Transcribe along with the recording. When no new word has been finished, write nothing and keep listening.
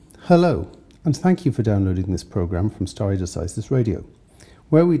Hello, and thank you for downloading this programme from Stare Decisis Radio,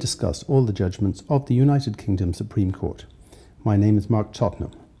 where we discuss all the judgments of the United Kingdom Supreme Court. My name is Mark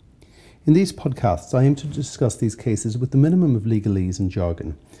Tottenham. In these podcasts, I aim to discuss these cases with the minimum of legalese and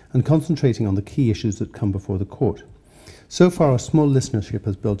jargon, and concentrating on the key issues that come before the court. So far, a small listenership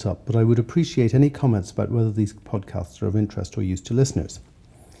has built up, but I would appreciate any comments about whether these podcasts are of interest or use to listeners.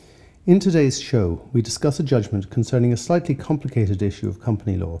 In today's show, we discuss a judgment concerning a slightly complicated issue of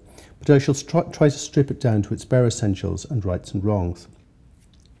company law, but I shall try to strip it down to its bare essentials and rights and wrongs.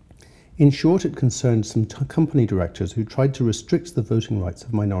 In short, it concerned some company directors who tried to restrict the voting rights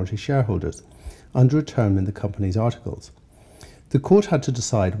of minority shareholders under a term in the company's articles. The court had to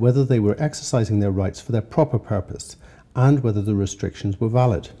decide whether they were exercising their rights for their proper purpose and whether the restrictions were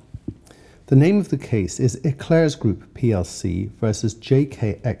valid. The name of the case is Eclairs Group plc versus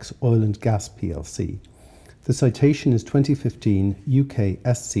JKX Oil and Gas plc. The citation is 2015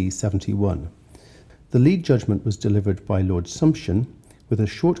 UK SC 71. The lead judgment was delivered by Lord Sumption, with a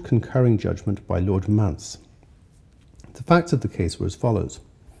short concurring judgment by Lord Mance. The facts of the case were as follows.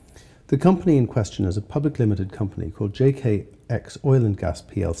 The company in question is a public limited company called JKX Oil and Gas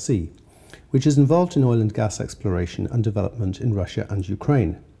plc, which is involved in oil and gas exploration and development in Russia and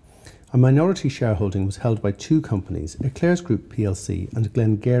Ukraine. A minority shareholding was held by two companies, Eclairs Group plc and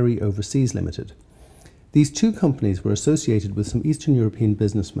Glengarry Overseas Limited. These two companies were associated with some Eastern European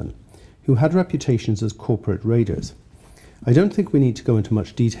businessmen who had reputations as corporate raiders. I don't think we need to go into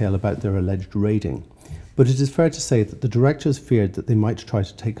much detail about their alleged raiding, but it is fair to say that the directors feared that they might try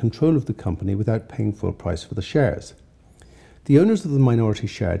to take control of the company without paying full price for the shares. The owners of the minority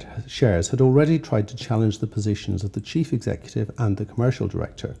shares had already tried to challenge the positions of the chief executive and the commercial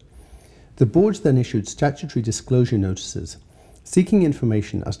director. The boards then issued statutory disclosure notices, seeking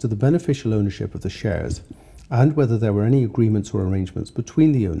information as to the beneficial ownership of the shares and whether there were any agreements or arrangements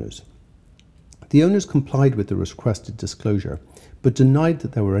between the owners. The owners complied with the requested disclosure, but denied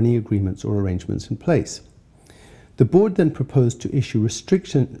that there were any agreements or arrangements in place. The board then proposed to issue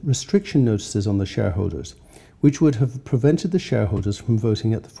restriction notices on the shareholders, which would have prevented the shareholders from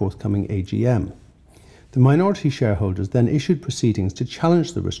voting at the forthcoming AGM. The minority shareholders then issued proceedings to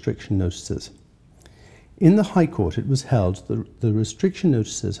challenge the restriction notices. In the High Court, it was held that the restriction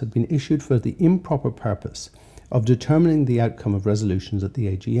notices had been issued for the improper purpose of determining the outcome of resolutions at the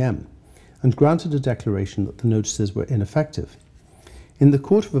AGM, and granted a declaration that the notices were ineffective. In the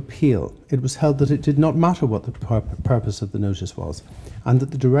Court of Appeal, it was held that it did not matter what the purpose of the notice was, and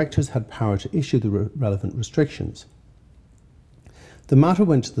that the directors had power to issue the relevant restrictions. The matter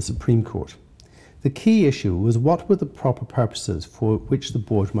went to the Supreme Court. The key issue was what were the proper purposes for which the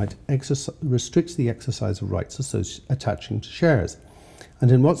board might restrict the exercise of rights attaching to shares,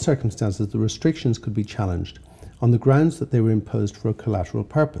 and in what circumstances the restrictions could be challenged on the grounds that they were imposed for a collateral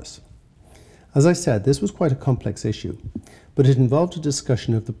purpose. As I said, this was quite a complex issue, but it involved a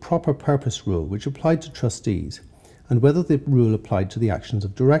discussion of the proper purpose rule which applied to trustees, and whether the rule applied to the actions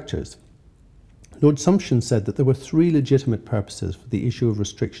of directors. Lord Sumption said that there were three legitimate purposes for the issue of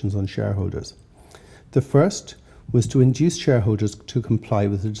restrictions on shareholders. The first was to induce shareholders to comply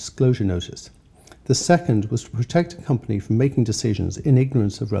with the disclosure notice. The second was to protect a company from making decisions in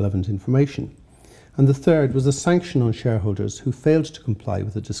ignorance of relevant information. And the third was a sanction on shareholders who failed to comply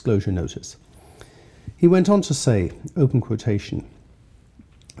with the disclosure notice. He went on to say, open quotation,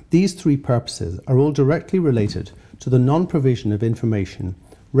 "These three purposes are all directly related to the non-provision of information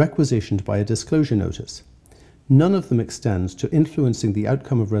requisitioned by a disclosure notice. None of them extends to influencing the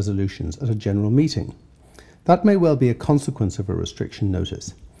outcome of resolutions at a general meeting. That may well be a consequence of a restriction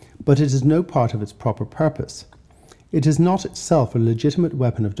notice, but it is no part of its proper purpose. It is not itself a legitimate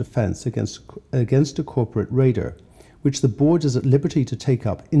weapon of defence against a corporate raider, which the board is at liberty to take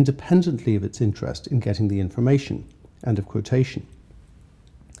up independently of its interest in getting the information." End of quotation.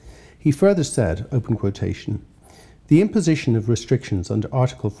 He further said, open quotation, "The imposition of restrictions under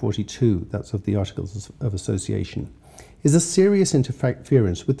Article 42, that's of the Articles of Association, is a serious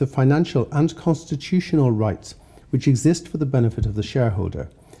interference with the financial and constitutional rights which exist for the benefit of the shareholder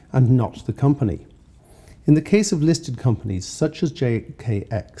and not the company. In the case of listed companies such as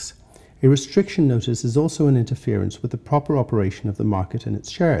JKX, a restriction notice is also an interference with the proper operation of the market and its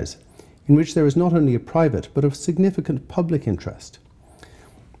shares, in which there is not only a private but a significant public interest.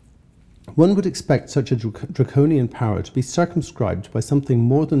 One would expect such a draconian power to be circumscribed by something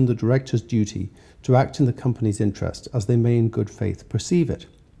more than the director's duty to act in the company's interest as they may in good faith perceive it."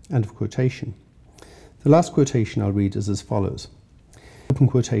 End of quotation. The last quotation I'll read is as follows. Open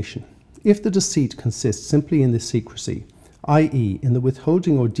quotation. "If the deceit consists simply in the secrecy, i.e. in the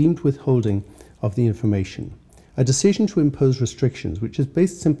withholding or deemed withholding of the information, A decision to impose restrictions which is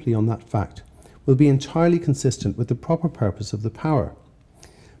based simply on that fact will be entirely consistent with the proper purpose of the power.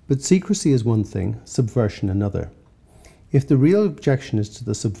 But secrecy is one thing, subversion another. If the real objection is to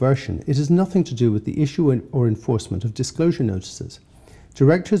the subversion, it has nothing to do with the issue or enforcement of disclosure notices.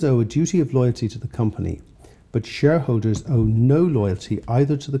 Directors owe a duty of loyalty to the company, but shareholders owe no loyalty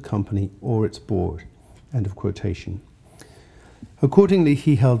either to the company or its board. End of quotation. Accordingly,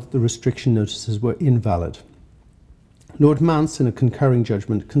 he held that the restriction notices were invalid. Lord Mance, in a concurring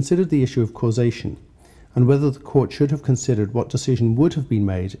judgment, considered the issue of causation and whether the court should have considered what decision would have been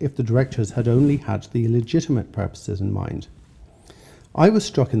made if the directors had only had the legitimate purposes in mind. I was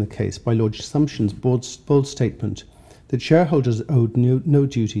struck in the case by Lord Sumption's bold statement that shareholders owed no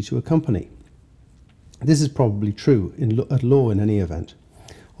duty to a company. This is probably true at law in any event,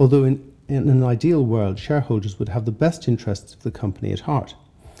 although in an ideal world, shareholders would have the best interests of the company at heart.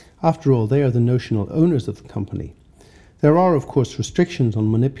 After all, they are the notional owners of the company. There are, of course, restrictions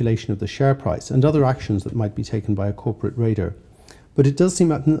on manipulation of the share price and other actions that might be taken by a corporate raider, but it does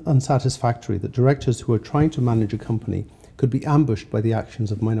seem unsatisfactory that directors who are trying to manage a company could be ambushed by the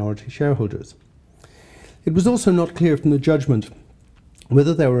actions of minority shareholders. It was also not clear from the judgment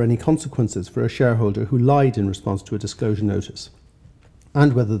whether there were any consequences for a shareholder who lied in response to a disclosure notice,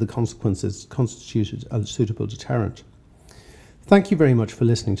 and whether the consequences constituted a suitable deterrent. Thank you very much for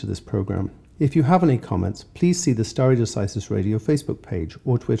listening to this programme. If you have any comments, please see the Stare Decisis Radio Facebook page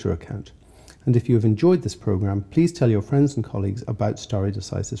or Twitter account. And if you have enjoyed this programme, please tell your friends and colleagues about Stare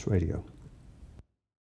Decisis Radio.